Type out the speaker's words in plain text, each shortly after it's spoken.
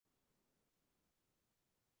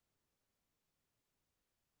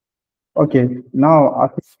Okay, now I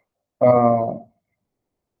think uh,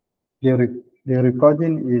 the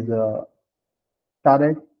recording is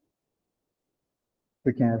started.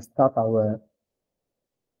 We can start our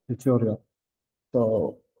tutorial.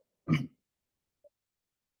 So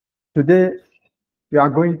today we are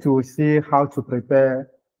going to see how to prepare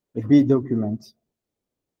a B document.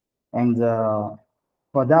 And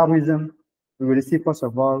for that reason, we will see first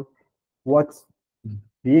of all what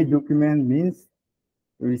B document means.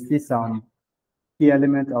 We will see some key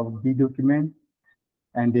element of B document,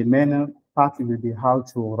 and the main part will be how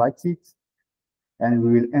to write it. And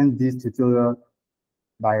we will end this tutorial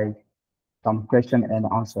by some question and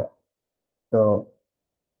answer. So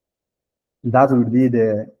that will be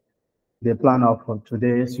the plan of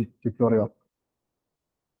today's tutorial.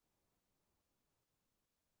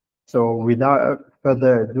 So without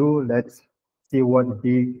further ado, let's see what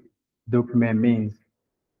big document means.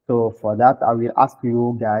 So for that, I will ask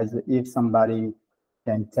you guys if somebody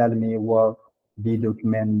can tell me what big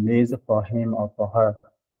document means for him or for her.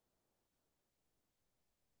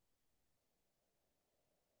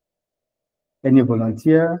 Any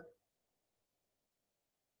volunteer?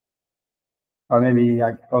 Or maybe,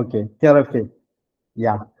 okay, terrific.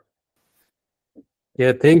 Yeah.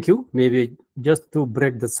 Yeah, thank you. Maybe just to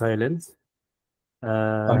break the silence.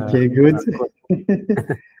 Okay, good.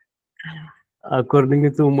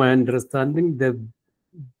 According to my understanding, the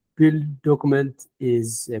build document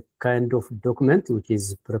is a kind of document which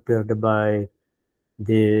is prepared by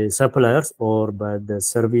the suppliers or by the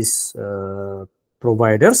service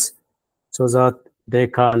providers so that they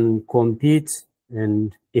can compete,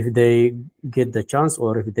 and if they get the chance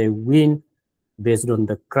or if they win based on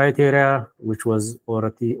the criteria which was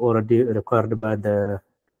already required by uh,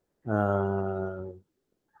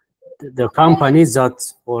 the companies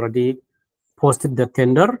that already posted the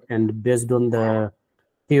tender, and based on the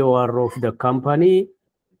TOR of the company,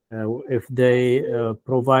 if they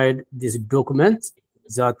provide this document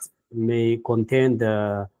that may contain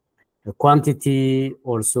the quantity,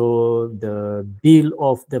 also the bill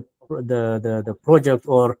of the project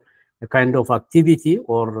or a kind of activity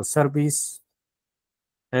or service,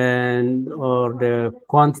 and or the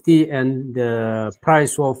quantity and the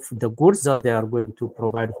price of the goods that they are going to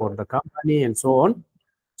provide for the company and so on.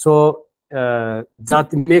 So that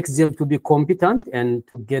makes them to be competent and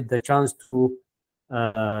to get the chance to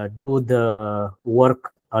do the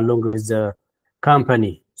work along with the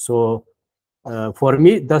company. So for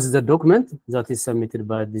me, that's the document that is submitted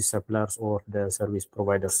by the suppliers or the service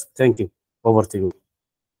providers. Thank you. Over to you.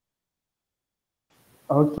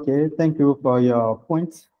 Okay, thank you for your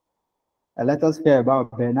points. Let us hear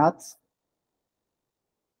about Bernard.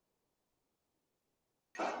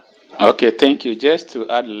 Okay, thank you. Just to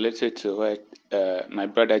add a little to what my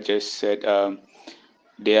brother just said,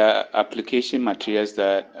 there are application materials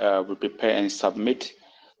that we prepare and submit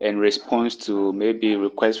in response to maybe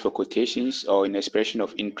requests for quotations or an expression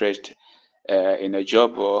of interest in a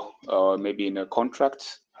job or maybe in a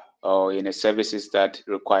contract or in a services that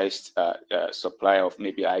requires supply of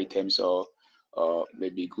maybe items or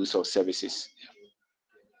maybe goods or services.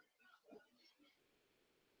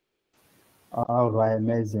 All right,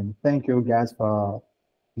 amazing. Thank you guys for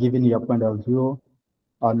giving your point of view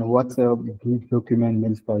on what a big document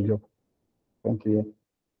means for you. Thank you.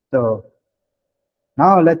 So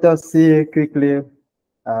now let us see quickly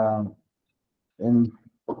um, in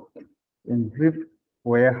brief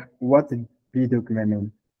what the big document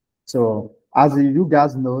means. So as you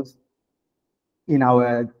guys know, in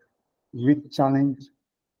our week challenge,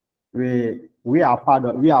 we are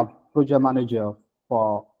project manager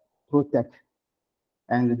for ProTech,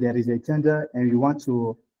 and there is a tender, and we want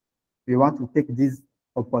to take this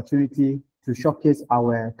opportunity to showcase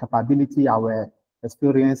our capability, our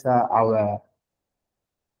experience, our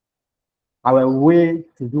way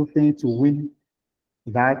to do things to win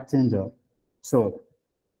that tender. So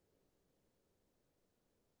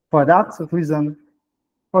for that reason,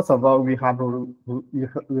 first of all, we have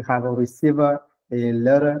received a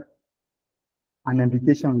letter, an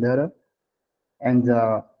invitation letter, and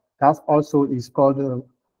that also is called a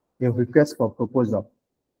request for proposal.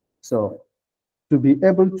 So to be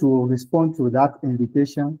able to respond to that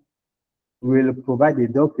invitation, we'll provide a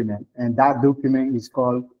document, and that document is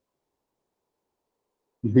called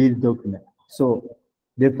bid document. So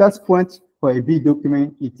the first point for a bid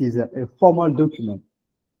document, it is a formal document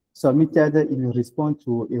submitted in response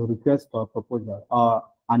to a request for proposal or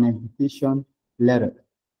an invitation letter.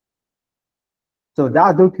 So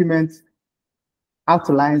that document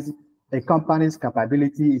outlines a company's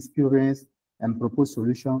capability, experience, and proposed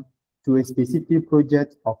solution to a specific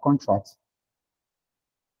project or contract.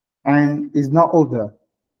 And it's not over.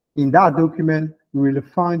 In that document, you will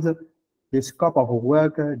find the scope of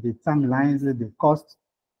work, the timelines, the cost,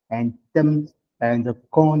 and terms and the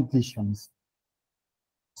conditions.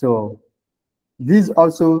 So these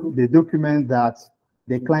also the document that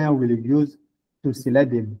the client will use to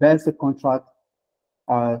select the best contract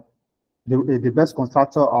or the best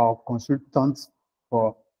contractor or consultant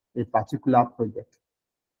for a particular project.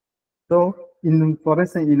 So for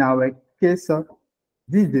instance, in our case,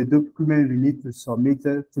 this is the document we need to submit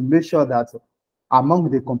to make sure that among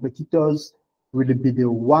the competitors will be the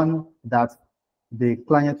one that the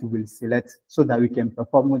client will select so that we can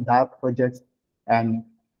perform that project and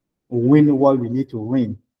win what we need to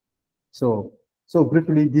win. So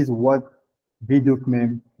briefly, this is what B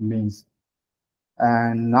document means.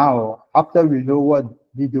 And now, after we know what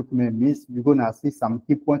B document means, we're going to see some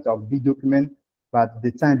key points of B document. But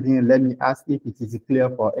the time being, let me ask if it is clear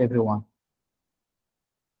for everyone.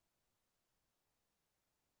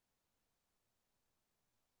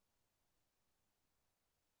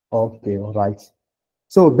 Okay, all right.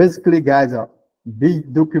 So basically, guys, B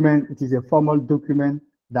document, it is a formal document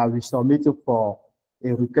that we submit for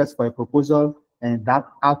a request for a proposal, and that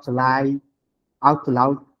outline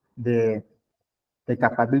the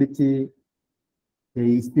capability,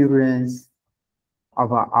 the experience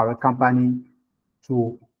of our company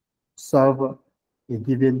to solve a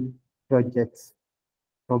given project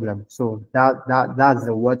problem. So that's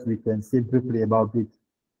what we can say briefly about this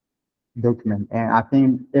document. And I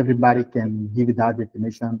think everybody can give that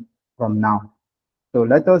definition from now. So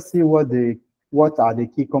let us see what are the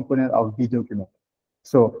key components of the document.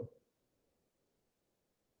 So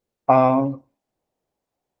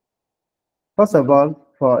first of all,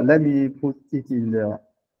 let me put it in the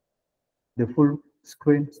full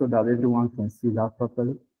screen so that everyone can see that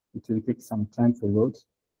properly. It will take some time to load.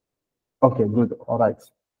 Okay, good. All right.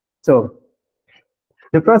 So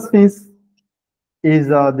the first thing is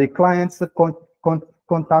the client's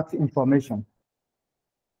contact information.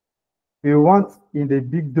 We want in the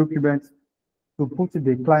big document to put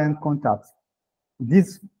the client contact.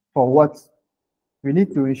 This for what? We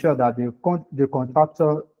need to ensure that the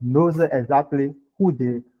contractor knows exactly who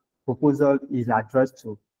the proposal is addressed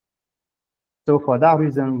to. So for that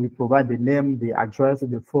reason, we provide the name, the address,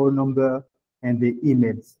 the phone number, and the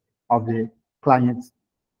emails of the client.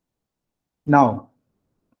 Now,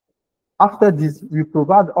 after this, we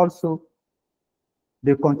provide also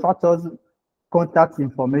the contractor's contact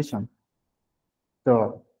information.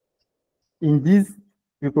 So in this,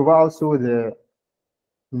 we provide also the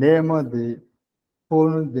name, the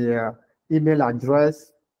phone, the email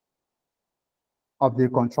address of the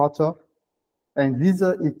contractor. And this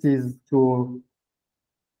it is to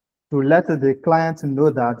let the client know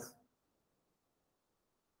that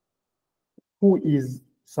who is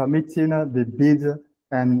submitting the bid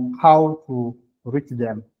and how to reach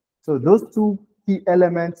them. So those two key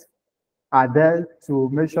elements are there to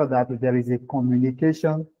make sure that there is a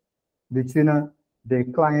communication between the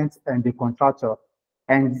client and the contractor.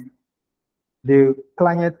 And the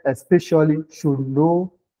client especially should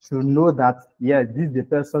know that, yeah, this is the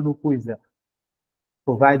person who is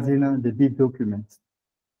providing the bid document.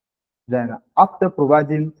 Then after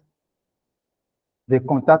providing the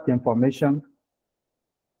contact information,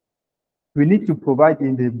 we need to provide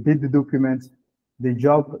in the bid document the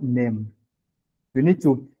job name. We need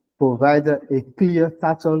to provide a clear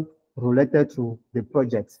title related to the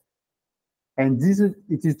project. And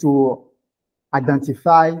it is to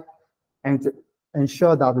identify and to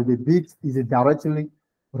ensure that the bid is directly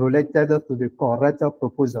related to the correct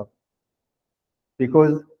proposal.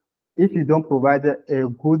 Because if you don't provide a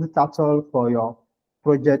good title for your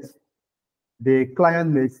project, the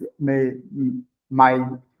client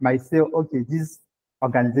might say, okay, this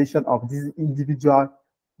organization of this individual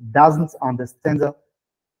doesn't understand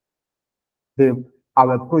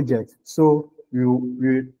our project, so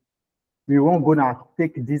we won't gonna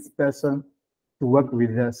take this person to work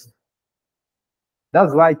with us.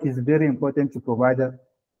 That's why it is very important to provide a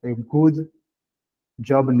good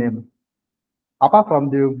job name. Apart from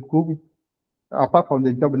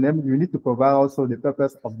the job name, you need to provide also the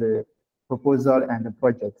purpose of the proposal and the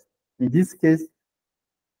project. In this case,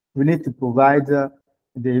 we need to provide a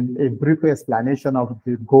brief explanation of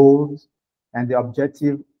the goals and the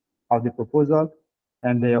objective of the proposal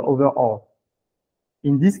and the overall.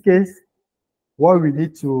 In this case, what we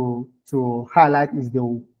need to highlight is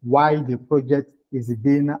why the project is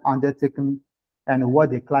being undertaken and what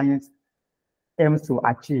the client aims to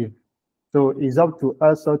achieve. So it's up to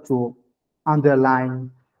us to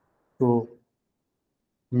underline, to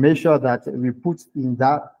make sure that we put in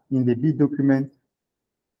the bid document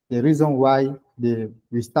the reason why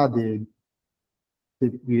we start we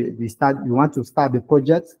want to start the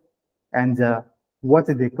project, and what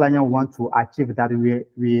the client want to achieve, that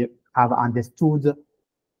we have understood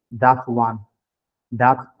that one,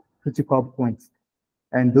 that critical point.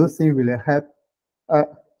 And those things will help uh,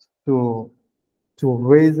 to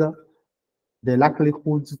raise the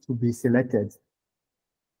likelihood to be selected.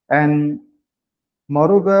 And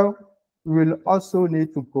moreover, we will also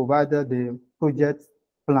need to provide the project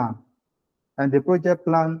plan. And the project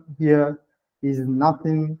plan here is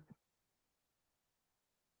nothing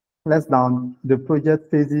less than the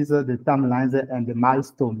project phases, the timelines, and the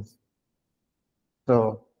milestones.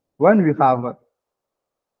 So when we have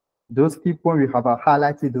those key points, we have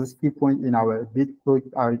highlighted those key points in our bid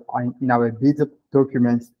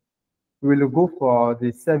documents. We will go for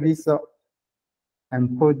the service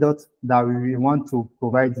and product that we want to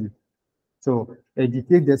provide you. So a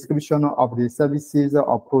detailed description of the services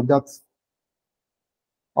or products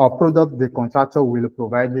the contractor will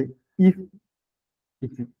provide if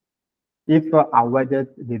awarded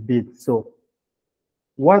the bid. So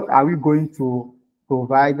what are we going to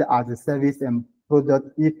provide as a service and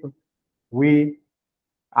product if we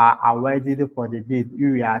are awarded for the bid,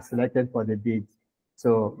 if we are selected for the bid?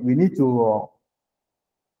 So we need to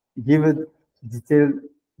give a detailed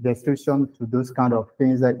description to those kind of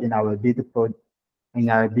things in our bid document.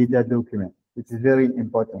 It is very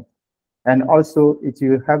important. And also it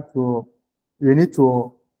will have to, we need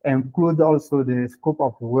to include also the scope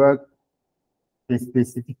of work, the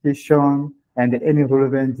specification, and any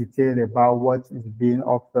relevant detail about what is being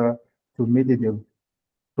offered to meet the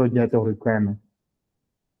project requirement.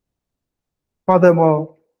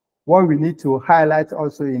 Furthermore, what we need to highlight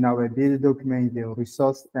also in our bid document is the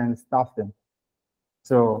resource and staffing.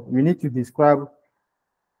 So we need to describe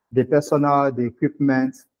the personnel, the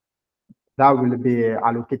equipment that will be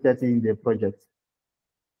allocated in the project.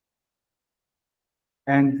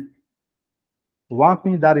 And one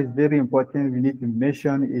thing that is very important we need to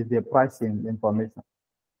mention is the pricing information.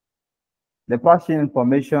 The pricing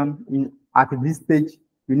information at this stage,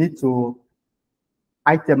 you need to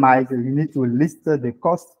itemize, you need to list the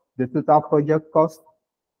cost, the total project cost,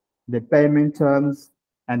 the payment terms,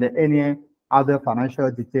 and any other financial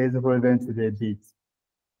details relevant to the bid.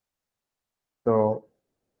 So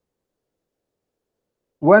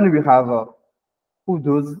when we have put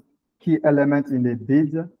those key elements in the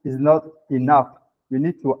bid, is not enough. We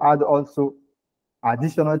need to add also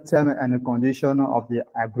additional term and condition of the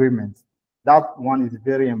agreement. That one is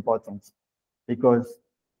very important, because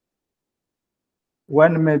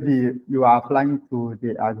when maybe you are applying to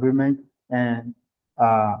the agreement and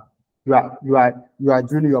you are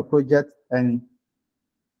doing your project and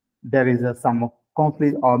there is some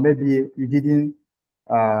conflict, or maybe you didn't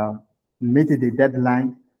meet the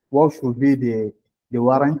deadline, what should be the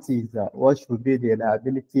warranties, what should be the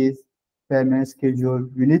liabilities, payment schedule?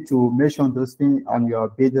 You need to mention those things on your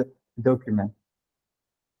bid document,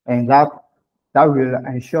 and that will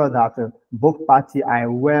ensure that both parties are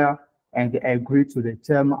aware and agree to the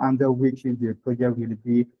term under which the project will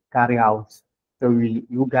be carried out. So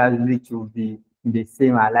you guys need to be in the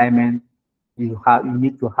same alignment. You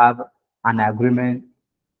need to have an agreement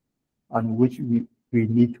on which we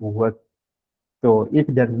need to work. So if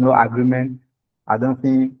there's no agreement, I don't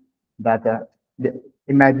think that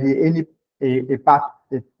it might be a part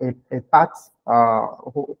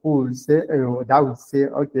who will say that would say,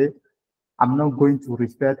 okay, I'm not going to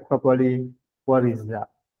respect properly what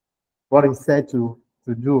is said to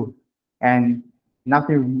do, and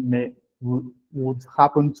nothing would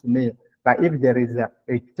happen to me. But if there is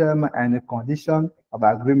a term and a condition of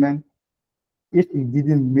agreement, if it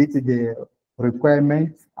didn't meet the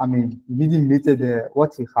requirement, I mean, it didn't meet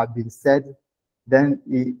what it had been said, then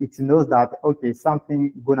it knows that, okay,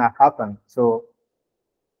 something gonna happen. So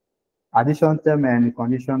additional term and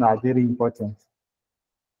condition are very important.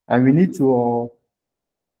 And we need to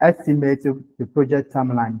estimate the project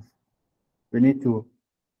timelines. We need to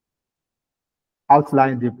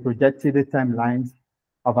outline the projected timelines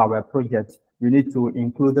of our project. We need to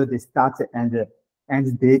include the start and the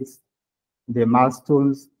end dates, the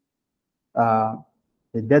milestones, the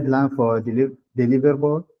deadline for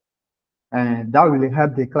deliverable, and that will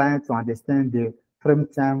help the client to understand the frame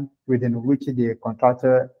time within which the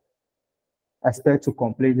contractor expects to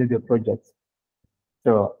complete the project.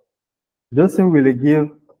 So those things will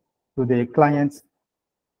give to the client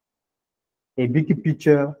a big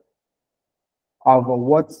picture of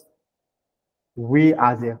what we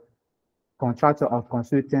as a contractor or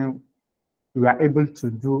consultant we are able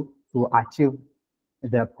to do to achieve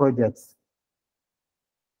the projects.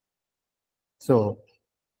 So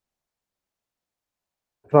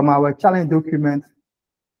from our challenge document,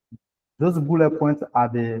 those bullet points are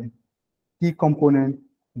the key components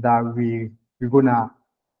that we're gonna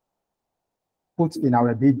put in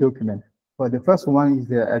our bid document. So the first one is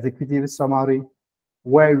the executive summary,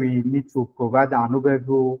 where we need to provide an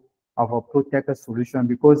overview of a protected solution,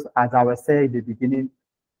 because as I was saying at the beginning,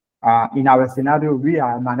 in our scenario, we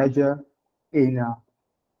are a manager in a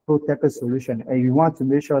protected solution, and we want to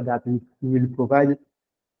make sure that we will provide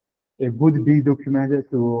a good bid document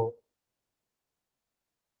to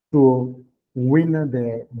win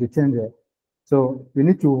the tender. So we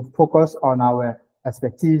need to focus on our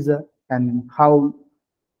expertise and how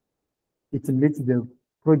it meets the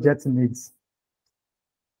project needs.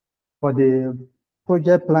 For the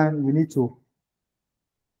project plan, we need to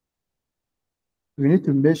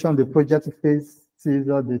mention the project phases,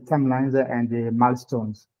 the timelines, and the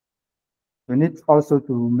milestones. We need also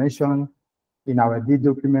to mention in our bid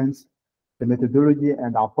documents the methodology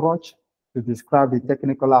and approach, to describe the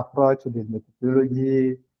technical approach, the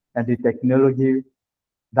methodology, and the technology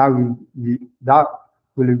that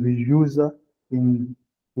will be used in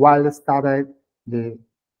while starting the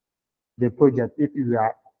project if you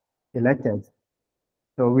are elected.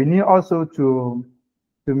 So we need also to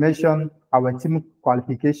mention our team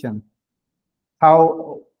qualification.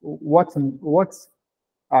 What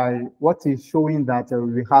is showing that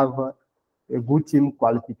we have a good team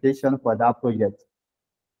qualification for that project.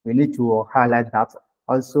 We need to highlight that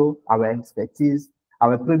also, our expertise,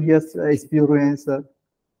 our previous experience that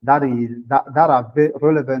are very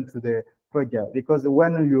relevant to the project, because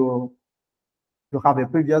when you have a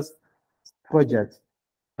previous project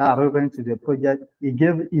that are relevant to the project, it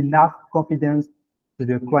gives enough confidence to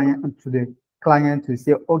the client to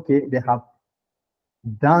say, okay, they have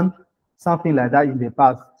done something like that in the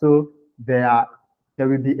past, so they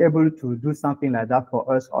will be able to do something like that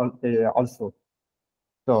for us also.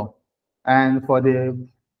 So, and for the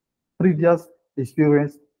previous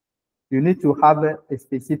experience, you need to have a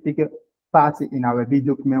specific part in our bid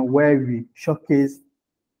document where we showcase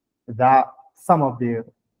that some of the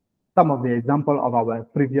example of our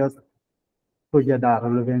previous project that are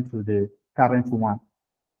relevant to the current one.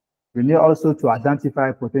 We need also to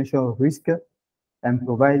identify potential risk and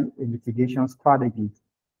provide a mitigation strategy.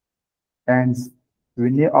 And we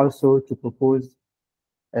need also to propose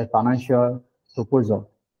a financial proposal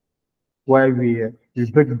where we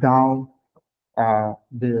break down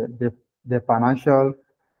the financial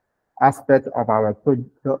aspect of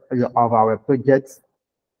our projects,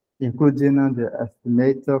 including the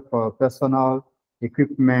estimate for personal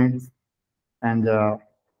equipment and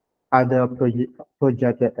other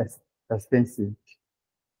project expenses.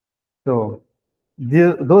 So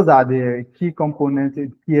those are the key components,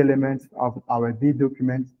 key elements of our bid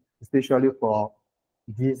document, especially for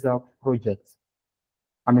these projects.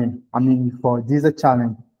 I mean for this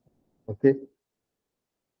challenge. Okay.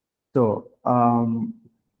 So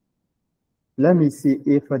let me see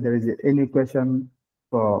if there is any question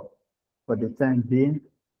for the time being.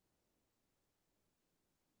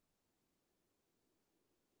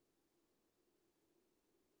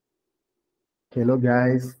 Hello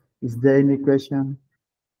guys, is there any question?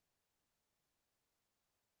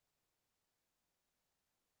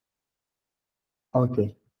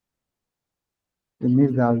 Okay. It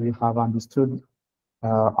means that we have understood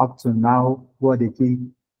up to now what the key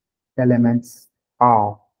elements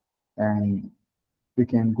are, and we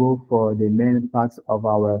can go for the main parts of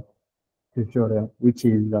our tutorial, which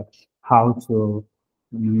is how to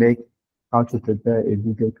prepare a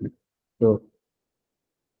video clip. So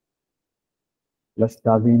let's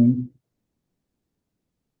dive in.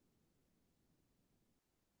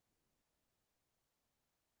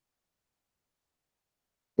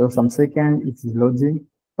 So some second, it is loading.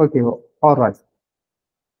 Okay, well, all right.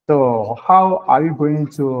 So how are you going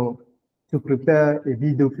to prepare a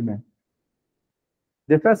video document?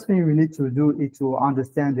 The first thing we need to do is to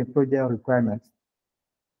understand the project requirements.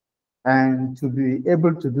 And to be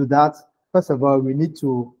able to do that, first of all, we need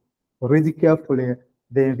to read carefully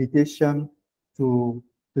the invitation to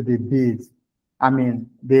the bid. I mean,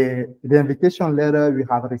 the invitation letter we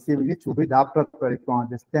have received, we need to read that properly to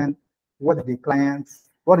understand what are the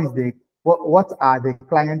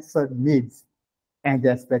client's needs and the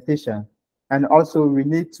expectation. And also we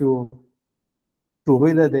need to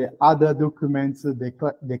read the other documents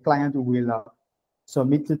the client will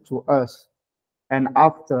submit it to us. And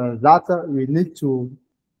after that, we need to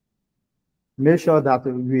make sure that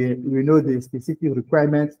we know the specific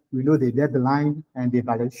requirements, we know the deadline and the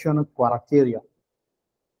evaluation criteria.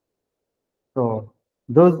 So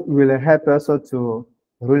those will help us to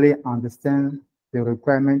really understand the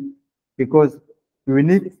requirement, because We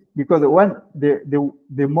need, because when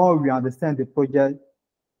the more we understand the project,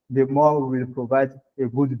 the more we will provide a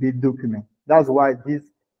good bid document. That's why this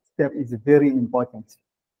step is very important.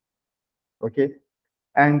 Okay,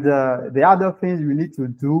 and the other things we need to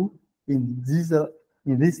do in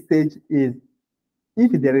this stage is,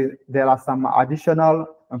 if there are some additional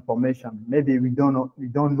information, maybe we don't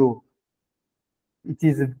know, it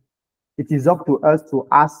is up to us to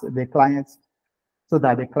ask the client, so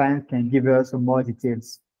that the client can give us more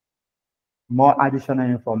details, more additional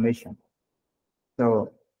information.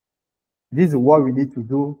 So this is what we need to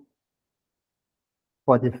do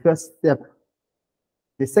for the first step.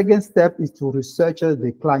 The second step is to research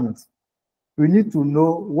the client. We need to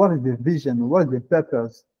know what is the vision, what is the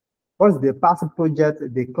purpose, what is the past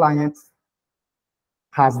project the client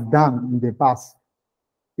has done in the past.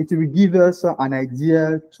 It will give us an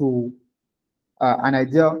idea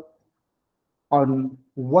on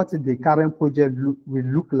what the current project will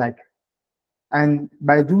look like. And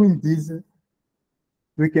by doing this,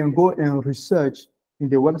 we can go and research in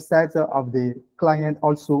the website of the client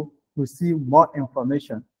also to see more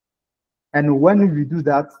information. And when we do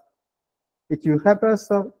that, it will help us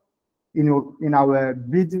in our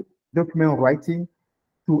bid document writing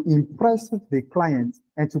to impress the client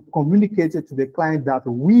and to communicate to the client that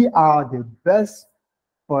we are the best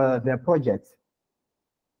for their project.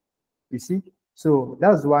 You see? So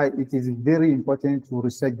that's why it is very important to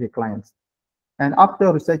research the client. And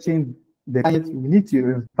after researching the client, we need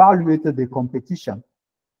to evaluate the competition.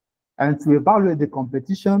 And to evaluate the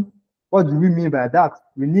competition, what do we mean by that?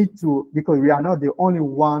 We need to, because we are not the only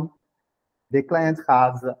one the client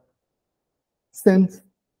has sent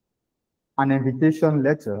an invitation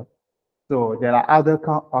letter. So there are other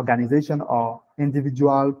organizations or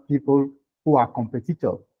individual people who are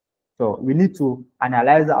competitors. So we need to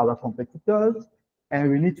analyze our competitors, and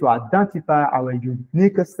we need to identify our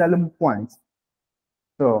unique selling points.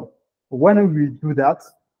 So when we do that,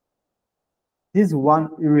 this one,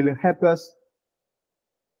 it will help us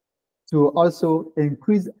to also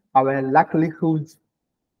increase our likelihood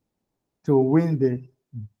to win the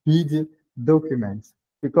bid document.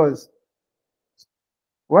 Because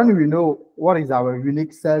when we know what is our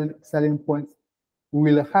unique selling point,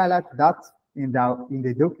 we will highlight that in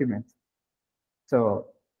the document. So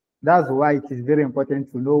that's why it is very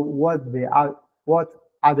important to know what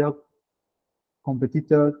other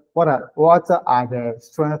competitors, what are the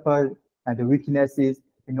strengths and the weaknesses,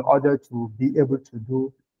 in order to be able to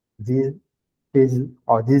do this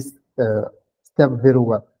step very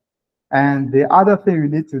well. And the other thing we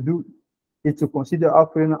need to do is to consider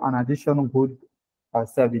offering an additional good or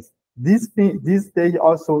service. This stage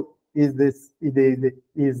also is in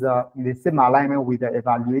the same alignment with the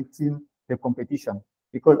evaluating the competition.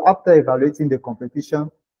 Because after evaluating the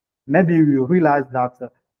competition, maybe we realize that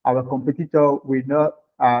our competitor will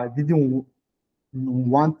not didn't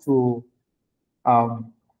want to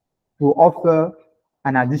offer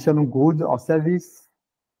an additional good or service,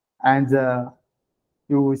 and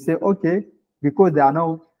you will say, okay, because they are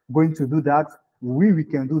not going to do that, we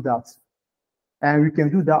can do that, and we can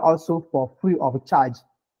do that also for free of charge.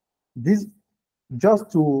 This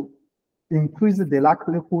just to increase the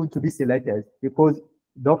likelihood to be selected, because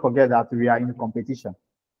don't forget that we are in competition.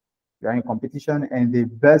 We are in competition, and the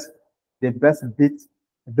best bid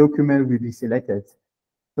document will be selected.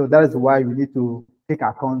 So that is why we need to take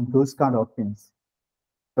account those kind of things.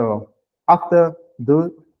 So after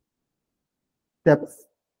those steps,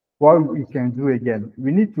 what we can do again,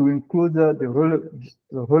 we need to include the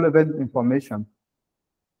relevant information.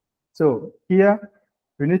 So here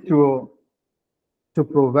we need to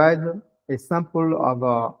provide a sample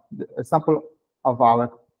of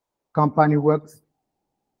our company works,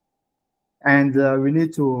 and we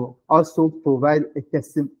need to also provide a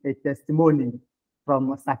testimony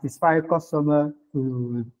from a satisfied customer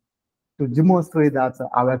to demonstrate that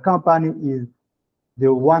our company is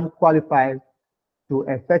the one qualified to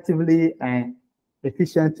effectively and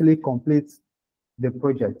efficiently complete the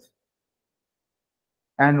project.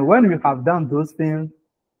 And when we have done those things,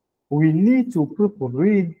 we need to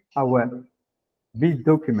proofread our bid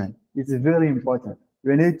document. It is very important.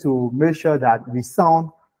 We need to make sure that we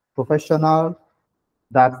sound professional,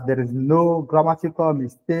 that there is no grammatical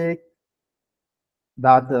mistake,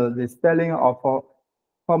 that the spelling of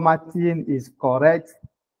formatting is correct.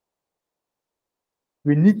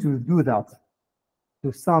 We need to do that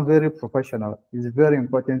to sound very professional. It's very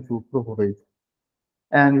important to proofread.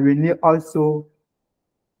 And we need also,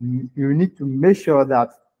 you need to make sure that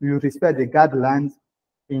you respect the guidelines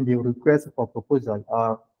in the request for proposal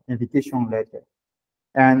or invitation letter,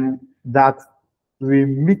 and that we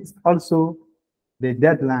meet also the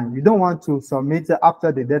deadline. You don't want to submit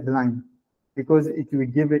after the deadline because it will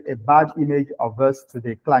give a bad image of us to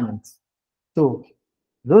the client. So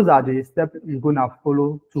those are the steps you're gonna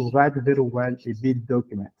follow to write very well a bid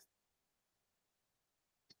document.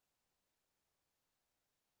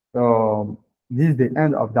 So this is the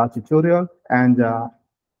end of that tutorial, and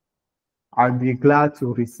I'll be glad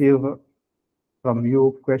to receive from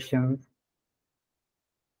you questions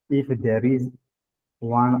if there is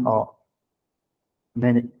one or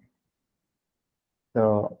many.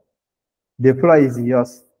 So the floor is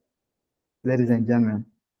yours, ladies and gentlemen.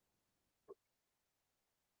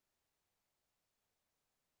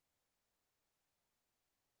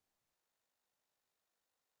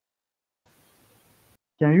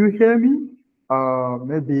 Can you hear me?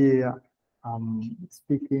 Maybe I'm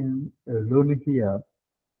speaking alone here.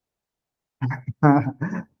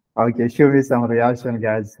 Okay, show me some reaction,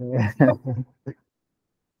 guys.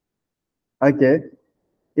 Okay,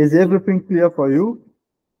 is everything clear for you?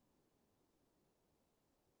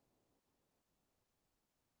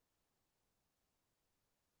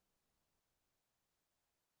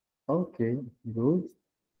 Okay, good.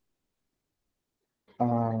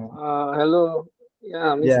 Hello.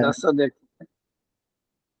 Yeah, Yeah, Mr. Sadek.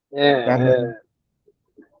 Yeah, uh,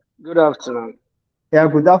 good afternoon. yeah,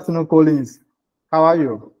 good afternoon, Collins. How are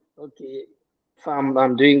you? Okay,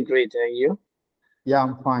 I'm doing great, and you? Yeah,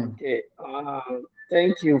 I'm fine. Okay,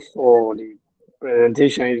 thank you for the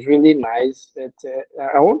presentation. It's really nice. But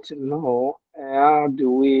I want to know how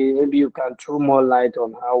do we, maybe you can throw more light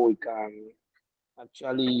on how we can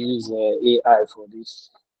actually use AI for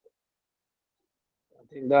this. I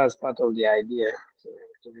think that's part of the idea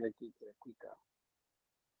to make it quicker.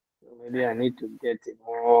 So maybe I need to get a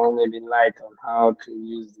more maybe light on how to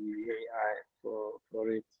use the AI for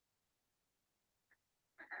it.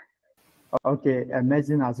 Okay,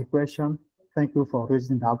 amazing as a question. Thank you for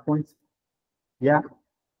raising that point. Yeah,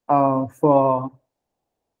 for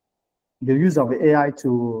the use of AI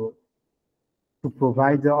to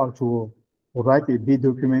provide or to write a bid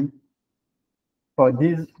document, for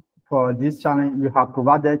this challenge, we have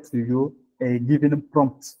provided to you a given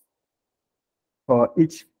prompt for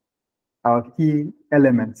each key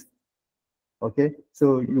element. Okay,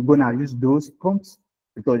 so you're gonna use those prompts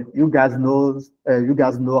because you guys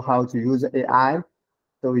know how to use AI.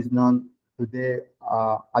 So it's not today.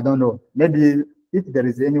 I don't know. Maybe if there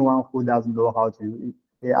is anyone who doesn't know how to use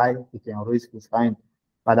AI, he can raise his hand.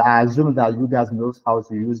 But I assume that you guys knows how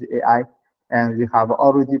to use AI, and we have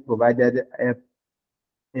already provided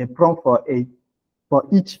a prompt for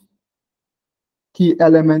each key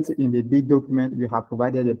element in the big document. We have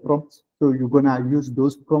provided a prompt, so you're gonna use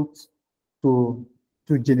those prompts to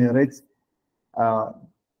generate uh,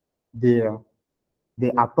 the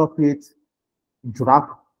appropriate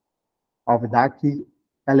draft of that key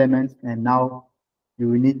element, and now you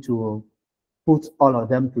will need to put all of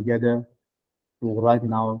them together to write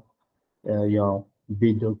now your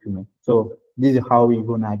bid document. So this is how we're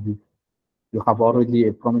gonna do. You have already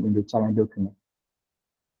a prompt in the challenge document.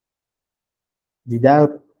 Did I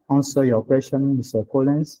answer your question, Mr.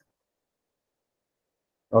 Collins?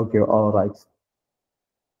 Okay, all right.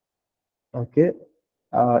 Okay.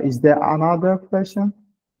 Is there another question?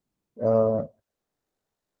 Uh,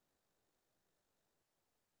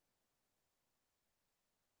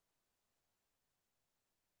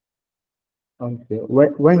 okay.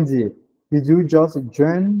 Wendy, did you just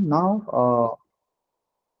join now?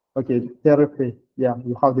 Okay, therapy. Yeah,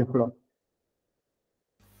 you have the floor.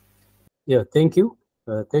 Yeah, thank you.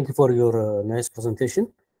 Thank you for your nice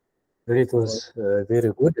presentation. Really, it was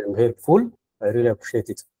very good and helpful. I really appreciate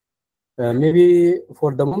it. Maybe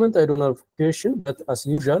for the moment, I don't have question, but as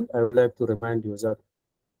usual, I would like to remind you that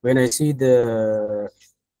when I see the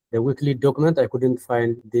weekly document, I couldn't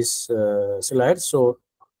find this slide. So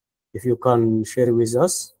if you can share with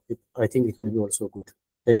us, I think it will be also good.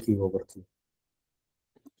 Thank you, over to you.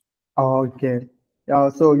 Okay.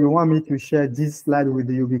 So you want me to share this slide with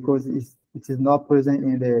you because it is not present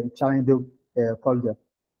in the challenge folder.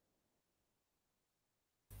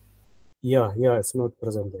 Yeah, it's not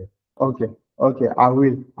present there. Okay. Okay. I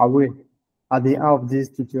will. I will. At the end of this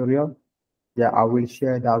tutorial, yeah, I will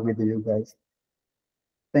share that with you guys.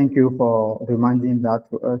 Thank you for reminding that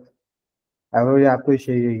to us. I really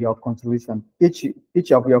appreciate your contribution.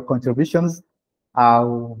 Each of your contributions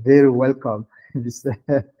are very welcome. This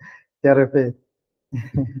therapy.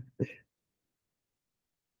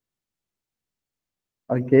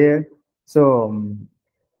 Okay. So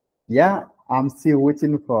yeah, I'm still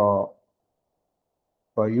waiting for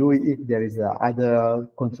you if there is other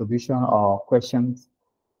contribution or questions.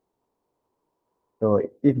 So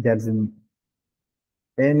if there's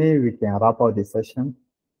any, we can wrap up the session.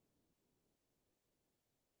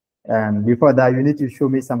 And before that, you need to show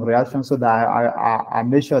me some reaction so that I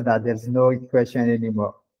make sure that there's no question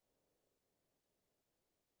anymore.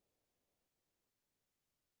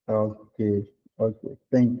 Okay, okay,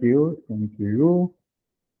 thank you.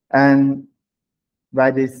 And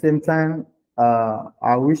by the same time,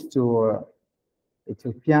 I wish to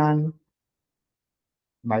Ethiopian,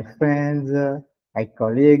 my friends, my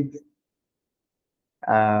colleagues,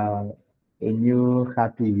 a new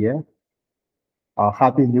happy year, or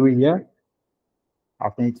happy new year. I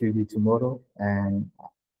think it will be tomorrow, and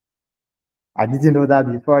I didn't know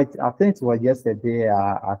that before. I think it was yesterday.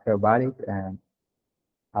 I heard about it, and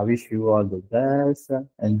I wish you all the best.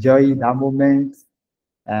 Enjoy that moment,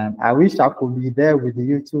 and I wish I could be there with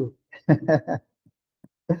you too.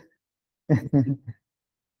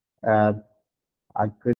 uh, a good